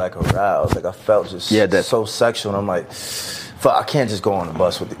was really like aroused. Like I felt just so sexual. And I'm like, fuck, I can't just go on the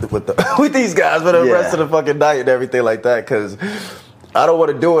bus with these guys for the rest of the fucking night and everything like that, because I don't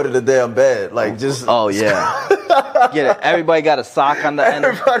want to do it in the damn bed. Like just. Oh yeah. Get it. Everybody got a sock on the end,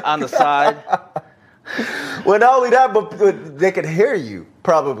 on the side. Well, not only that, but they could hear you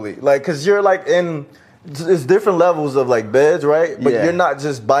probably, like, cause you're like in. It's different levels of like beds, right? But you're not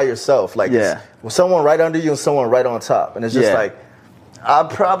just by yourself. Like, it's someone right under you and someone right on top, and it's just like, I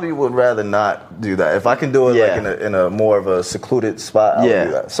probably would rather not do that. If I can do it like in a more of a secluded spot, I would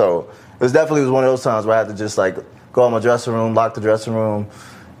do that. So it was definitely one of those times where I had to just like go in my dressing room, lock the dressing room,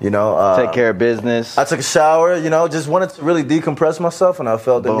 you know. Take care of business. I took a shower, you know, just wanted to really decompress myself, and I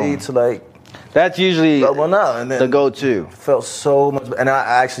felt the need to like. That's usually and then the go-to. Felt so much, and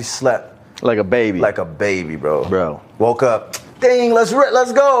I actually slept. Like a baby. Like a baby, bro. Bro. Woke up. Dang, let's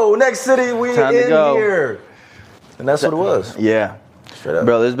go. Next city, we Time in to go. here. And that's what it was. Yeah. Straight up.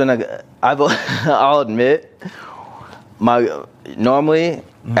 Bro, there's been I'll admit, normally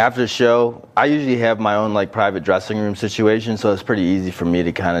after the show, I usually have my own like private dressing room situation, so it's pretty easy for me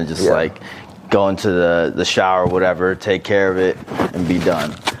to kind of just like go into the shower or whatever, take care of it, and be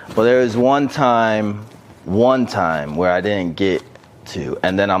done. But there was one time where I didn't get to,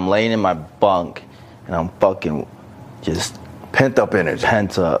 and then I'm laying in my bunk and I'm fucking just pent up energy.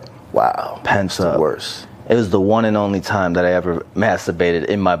 Wow. Pent up. The worst. It was the one and only time that I ever masturbated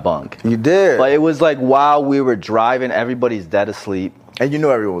in my bunk. You did? But it was like while we were driving, everybody's dead asleep. And you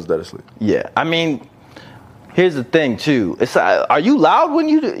knew everyone was dead asleep. Yeah. I mean, here's the thing too. Are you loud when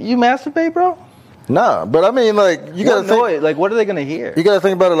you masturbate, bro? Nah, but I mean, like, you gotta think. Like, what are they gonna hear? You gotta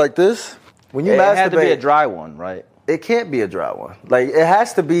think about it like this. When you masturbate, it had to be a dry one, right? It can't be a dry one. Like, it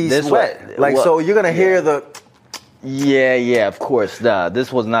has to be sweat. Like, so you're gonna hear the. Yeah, of course. Nah,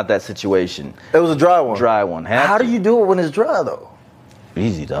 this was not that situation. It was a dry one. Dry one. How do you do it when it's dry, though?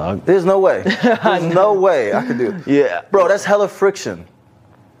 Easy, dog. There's no way. There's no way I could do it. Yeah. Bro, that's hella friction.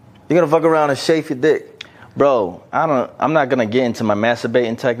 You're gonna fuck around and shave your dick. Bro, I'm not gonna get into my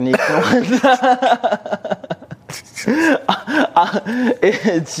masturbating technique.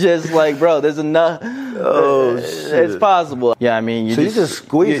 It's just like, bro, there's enough. Oh, shit. It's possible. Yeah, I mean, you're just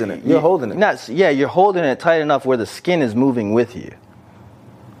squeezing it. You're holding it. You're holding it tight enough where the skin is moving with you,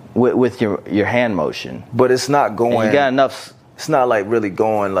 with your hand motion. But it's not going. And you got enough. It's not like really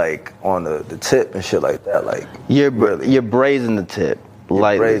going like on the tip and shit like that. Like you're braising the tip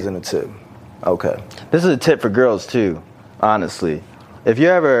lightly. Braising the tip. Okay. This is a tip for girls too. Honestly, if you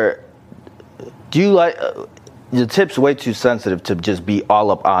ever like. Your tip's way too sensitive to just be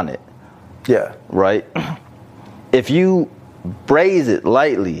all up on it. Yeah. Right? If you braise it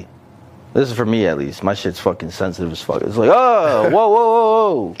lightly, this is for me at least, my shit's fucking sensitive as fuck. It's like, oh,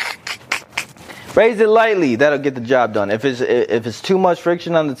 whoa. Braise it lightly, that'll get the job done. If it's too much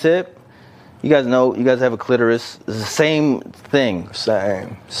friction on the tip, you guys have a clitoris. It's the same thing.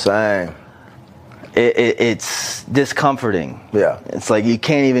 Same. It's discomforting. Yeah. It's like you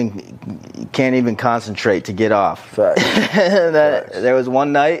can't even concentrate to get off. Facts. There was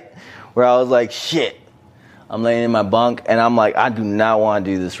one night where I was like, shit. I'm laying in my bunk and I'm like, I do not want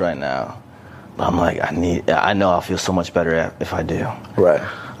to do this right now. But I'm like, I know I'll feel so much better if I do. Right.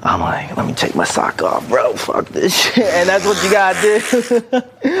 I'm like, let me take my sock off, bro. Fuck this shit. And that's what you gotta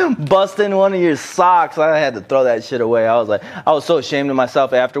do. Busting one of your socks. I had to throw that shit away. I was so ashamed of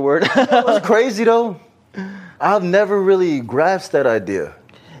myself afterward. It was crazy though. I've never really grasped that idea.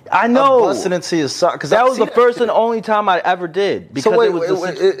 I know. Busting into your sock. Cause that was the first and only time I ever did. Because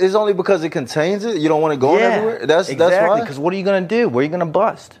it's only because it contains it? You don't want it going everywhere? That's why? Because what are you gonna do? Where are you gonna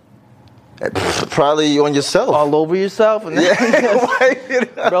bust? Probably on yourself. All over yourself? And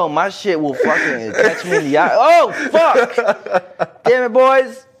bro, my shit will fucking catch me in the eye. Oh, fuck! Damn it,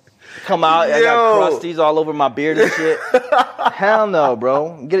 boys. Come out, I got crusties all over my beard and shit. Hell no,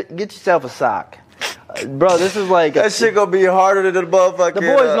 bro. Get yourself a sock. Bro, this is like... That shit gonna be harder than the motherfucker. The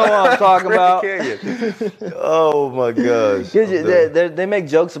boys know what I'm talking about. Oh, my gosh. They make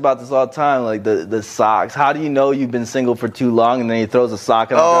jokes about this all the time, like the socks. How do you know you've been single for too long and then he throws a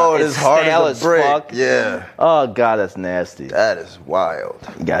sock in the ground? It's hard as break. Fuck. Yeah. Oh, God, that's nasty. That is wild.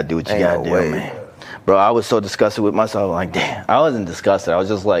 You gotta do what you gotta do, man. Bro, I was so disgusted with myself. I'm like, damn. I wasn't disgusted. I was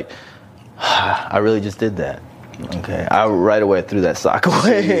just like, I really just did that. Okay, I right away threw that sock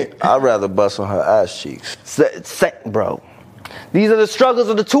away. I'd rather bust on her ass cheeks. Bro, these are the struggles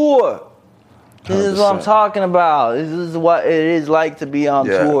of the tour. This 100%. Is what I'm talking about. This is what it is like to be on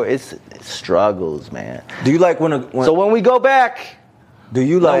tour. It's struggles, man. Do you like So when we go back,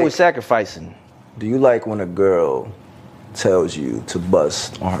 we're sacrificing. Do you like when a girl tells you to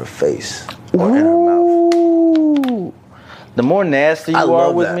bust on her face or in her mouth? The more nasty you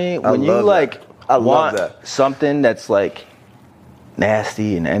are with me, when you like... I want something that's like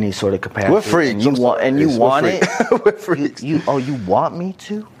nasty in any sort of capacity. We're freaks. And you want it. We're freaks. You want me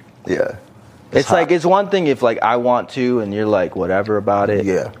to? Yeah. It's like, it's one thing if like I want to and you're like whatever about it.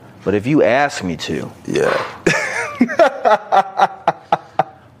 Yeah. But if you ask me to. Yeah.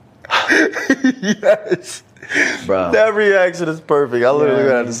 Yes. Bro. That reaction is perfect. I literally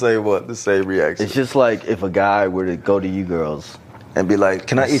had the same reaction. It's just like if a guy were to go to you girls and be like,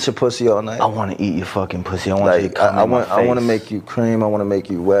 "Can I eat your pussy all night? I want to eat your fucking pussy. I want you to come in my face. I want to make you cream. I want to make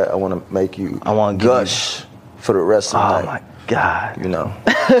you wet. I want to make you gush for the rest of the night." Oh my God. You know?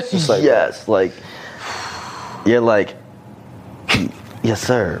 It's just like yes, like you're like, yes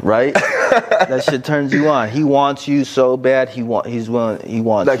sir, right? That shit turns you on. He wants you so bad. He wants.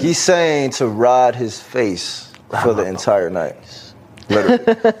 Like he's saying to ride his face for the entire night.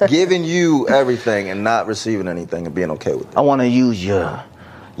 Literally. Giving you everything and not receiving anything and being okay with it. I want to use your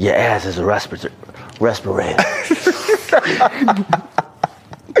ass as a respirator.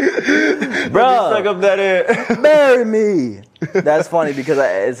 Bro, suck up that air. Marry me. That's funny because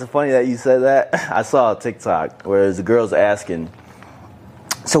it's funny that you said that. I saw a TikTok where the girl's asking,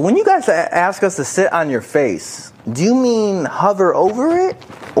 so when you guys ask us to sit on your face, do you mean hover over it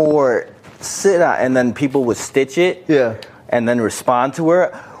or sit on, and then people would stitch it? Yeah. And then respond to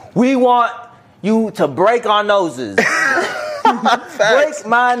her. We want you to break our noses. Break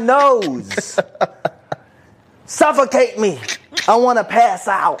my nose. Suffocate me. I want to pass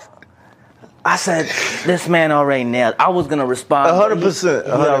out. I said, this man already nailed it. I was going to respond. 100%. He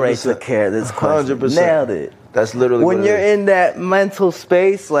already took care of this question. 100%. Nailed it. That's literally when you're in that mental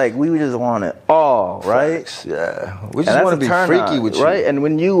space, like we just want it all, right? Facts, yeah, we just want to be freaky with you, right? And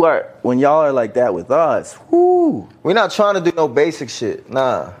when y'all are like that with us, whoo, we're not trying to do no basic shit,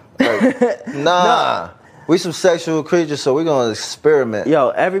 nah, like, nah. We some sexual creatures, so we're gonna experiment.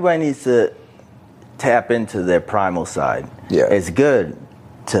 Yo, everybody needs to tap into their primal side. Yeah, it's good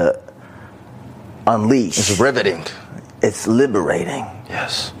to unleash. It's riveting. It's liberating.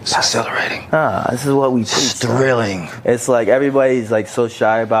 Yes. It's exhilarating. This is what we teach. It's thrilling. It's like everybody's like so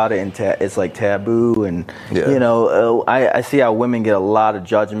shy about it, and it's like taboo, and you know, I see how women get a lot of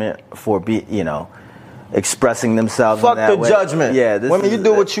judgment for expressing themselves. Fuck in that the way. judgment. Yeah, women, you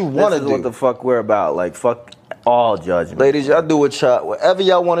do what you want to do. This is what the fuck we're about. Like fuck all judgment. Ladies, y'all do whatever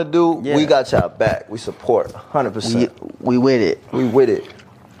y'all want to do. Yeah. We got y'all back. We support 100%. We with it. We with it.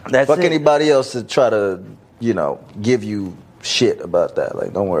 That's fuck it. Anybody else to try to give you shit about that.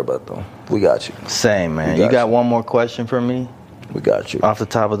 Like, don't worry about them. We got you. Same, man. You got one more question for me? We got you. Off the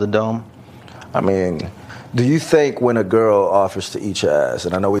top of the dome? I mean, do you think when a girl offers to eat your ass,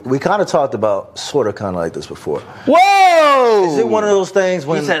 and I know we kind of talked about sort of kind of like this before. Whoa! Is it one of those things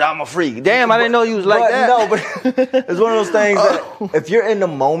when... You said I'm a freak. Damn, I didn't know you was like that. No, but it's one of those things that if you're in the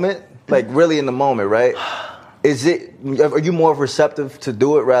moment, like really in the moment, right? Are you more receptive to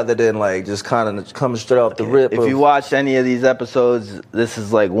do it rather than like just kind of coming straight off the rip? If you watch any of these episodes, this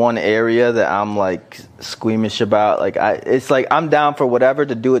is like one area that I'm like squeamish about. Like it's like I'm down for whatever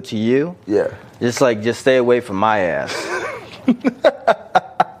to do it to you. Yeah. Just stay away from my ass.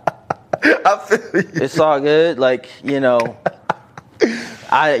 I feel you. It's all good. Like,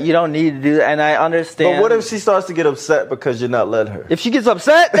 You don't need to do that, and I understand. But what if she starts to get upset because you're not letting her? If she gets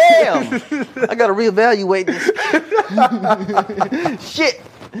upset, damn, I gotta reevaluate this. Shit.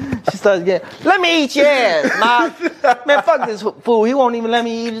 She starts getting, let me eat your ass, Ma. Man, fuck this fool. He won't even let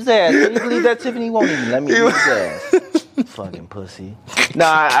me eat his ass. Can you believe that, Tiffany? He won't even let me eat his ass. Fucking pussy.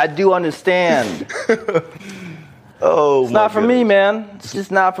 Nah, I do understand. Oh, it's not for me, man. It's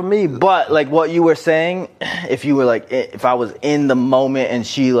just not for me. But like what you were saying, if you were like, if I was in the moment and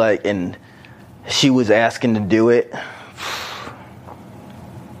she was asking to do it,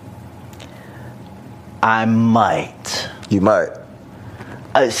 I might. You might.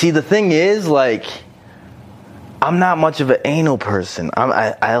 See, the thing is, like, I'm not much of an anal person.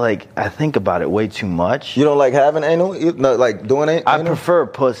 I think about it way too much. You don't like having anal? Like doing anal? I prefer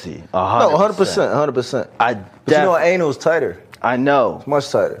pussy. 100%. No, 100%. But you know, anal is tighter. I know. It's much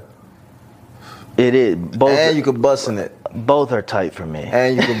tighter. It is. Both, and you can bust in it. Both are tight for me.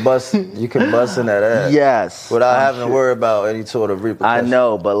 And you can bust in that ass. Yes. Without having to worry about any sort of repercussion. I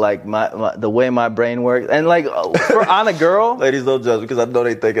know, but like the way my brain works, and like on a girl. Ladies, don't judge because I know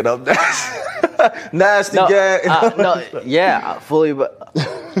they thinking I'm nasty. Nasty gang. No, yeah,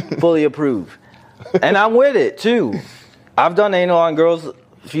 fully approve. And I'm with it too. I've done anal on girls a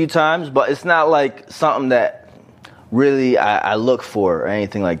few times, but it's not like something that really I look for or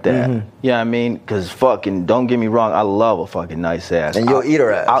anything like that. Mm-hmm. You know what I mean? Because fucking, don't get me wrong, I love a fucking nice ass. And you'll eat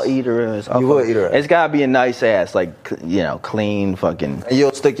her ass. I'll eat her ass. You will eat her ass. It's gotta be a nice ass, like, you know, clean fucking. And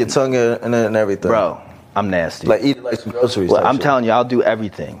you'll stick your tongue in it and everything. Bro, I'm nasty. Like eat it like some groceries. Well, I'm telling you, I'll do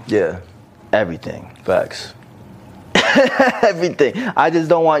everything. Yeah. Everything. Facts. Everything. I just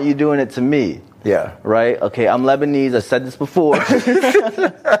don't want you doing it to me. Yeah. Right? Okay, I'm Lebanese. I said this before. No,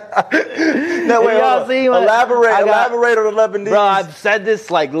 wait, y'all see elaborate on the Lebanese. Bro, I've said this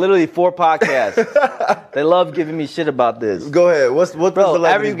like literally 4 podcasts. They love giving me shit about this. Go ahead. What Bro, the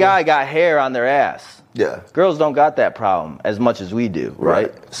Lebanese every guy got hair on their ass. Yeah. Girls don't got that problem as much as we do,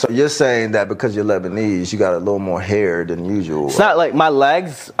 right? So you're saying that because you're Lebanese, you got a little more hair than usual. It's not like my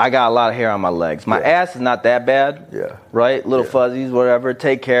legs, I got a lot of hair on my legs. My ass is not that bad. Yeah. Right? Little fuzzies, whatever.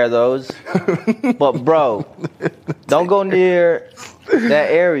 Take care of those. But bro, don't go near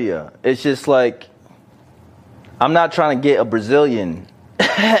that area. It's just like, I'm not trying to get a Brazilian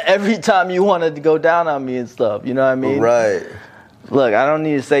every time you wanted to go down on me and stuff. You know what I mean? Right. Look, I don't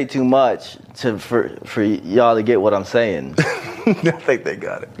need to say too much for y'all to get what I'm saying. I think they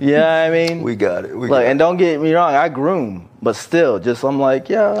got it. Yeah, I mean, we got it. Look, and don't get me wrong, I groom, but still, just I'm like,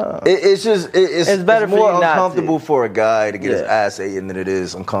 yeah. It's better it's more for you not uncomfortable to. For a guy to get his ass eaten than it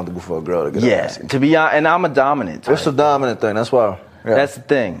is uncomfortable for a girl to get her ass eaten. To be honest, and I'm a dominant type. It's a dominant thing. That's why. Yeah. That's the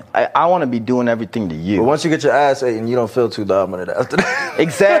thing. I want to be doing everything to you. But once you get your ass eaten, you don't feel too dominant after that.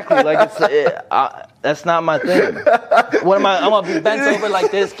 Exactly. Like that's not my thing. What am I? I'm gonna be bent over like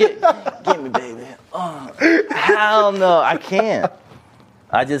this. Get me, baby. Hell no, I can't.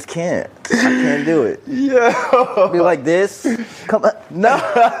 I just can't. I can't do it. Yeah. Be like this. Come on. No.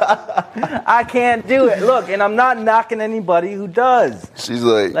 I can't do it. Look, and I'm not knocking anybody who does. She's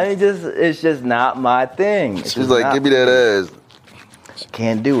like. It's just not my thing. She's like, give me that ass.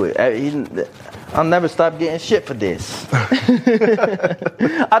 Can't do it. I'll never stop getting shit for this.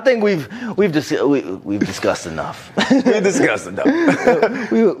 I think we've discussed enough. We've discussed enough.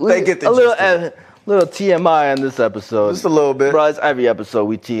 They get the little TMI on this episode. Just a little bit. Bro, it's every episode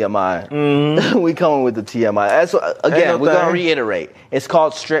we TMI. Mm-hmm. We coming with the TMI. That's again, we're going to reiterate. It's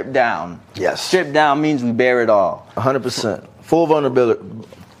called strip down. Yes. Strip down means we bear it all. 100%. Full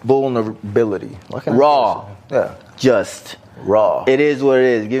vulnerability. Raw. Yeah. Just. Raw. It is what it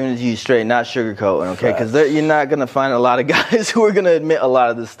is. Giving it to you straight, not sugarcoating, okay? Because you're not going to find a lot of guys who are going to admit a lot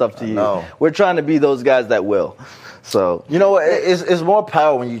of this stuff to you. No. We're trying to be those guys that will. So, you know what? It's more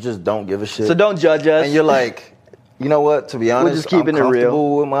power when you just don't give a shit. So don't judge us. And you're like, you know what? To be honest, we're just keeping I'm it real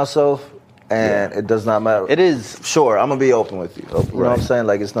comfortable with myself, and it does not matter. It is. Sure, I'm going to be open with you. You know what I'm saying?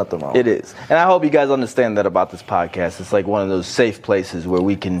 Like, it's nothing wrong. It is. And I hope you guys understand that about this podcast. It's like one of those safe places where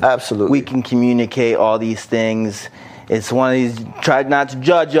we can communicate all these things. It's one of these, try not to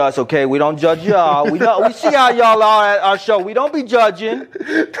judge us, okay? We don't judge y'all. We see how y'all are at our show. We don't be judging.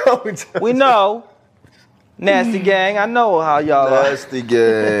 We know. Nasty gang, I know how y'all are. Nasty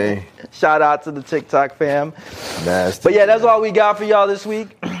gang. Shout out to the TikTok fam. Nasty. But yeah, that's all we got for y'all this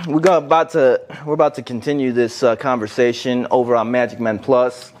week. We're about to continue this conversation over on Magic Men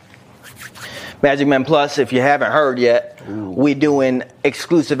Plus. Magic Men Plus, if you haven't heard yet, we doing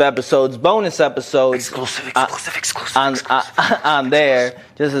exclusive episodes, bonus episodes. Exclusive. On there,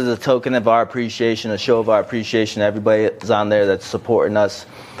 just as a token of our appreciation, a show of our appreciation. Everybody is on there that's supporting us,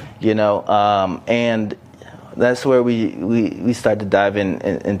 you know. And that's where we start to dive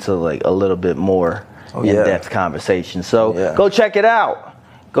into like a little bit more in-depth conversation. So go check it out.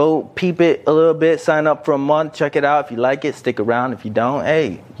 Go peep it a little bit. Sign up for a month. Check it out. If you like it, stick around. If you don't,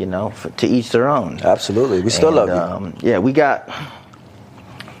 hey, to each their own. Absolutely. We still love you.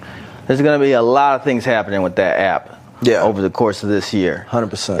 There's going to be a lot of things happening with that app over the course of this year.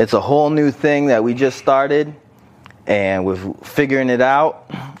 100%. It's a whole new thing that we just started, and we're figuring it out.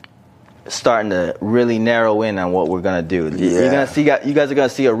 Starting to really narrow in on what we're gonna do. You're gonna see, you guys are gonna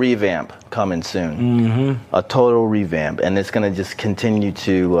see a revamp coming soon, a total revamp, and it's gonna just continue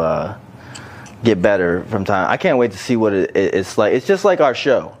to get better from time. I can't wait to see what it's like. It's just like our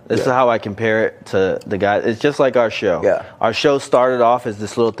show. This is how I compare it to the guys. It's just like our show. Yeah. Our show started off as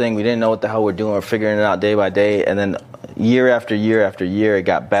this little thing. We didn't know what the hell we're doing. We're figuring it out day by day, and then year after year after year, it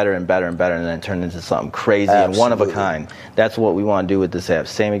got better and better and better, and then it turned into something crazy and one of a kind. That's what we want to do with this app.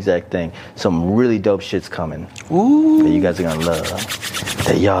 Same exact thing. Some really dope shit's coming. Ooh. That you guys are gonna love.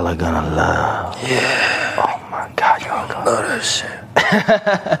 That y'all are gonna love. Yeah. Oh my God, y'all gonna love that shit.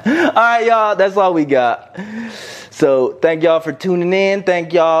 All right, y'all. That's all we got. So thank y'all for tuning in.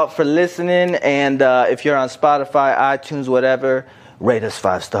 Thank y'all for listening. And if you're on Spotify, iTunes, whatever, rate us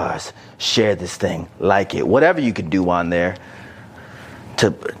 5 stars. Share this thing. Like it. Whatever you can do on there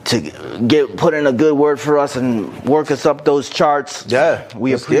to put in a good word for us and work us up those charts. Yeah.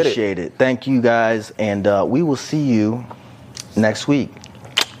 We appreciate it. Thank you guys. And we will see you next week.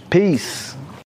 Peace.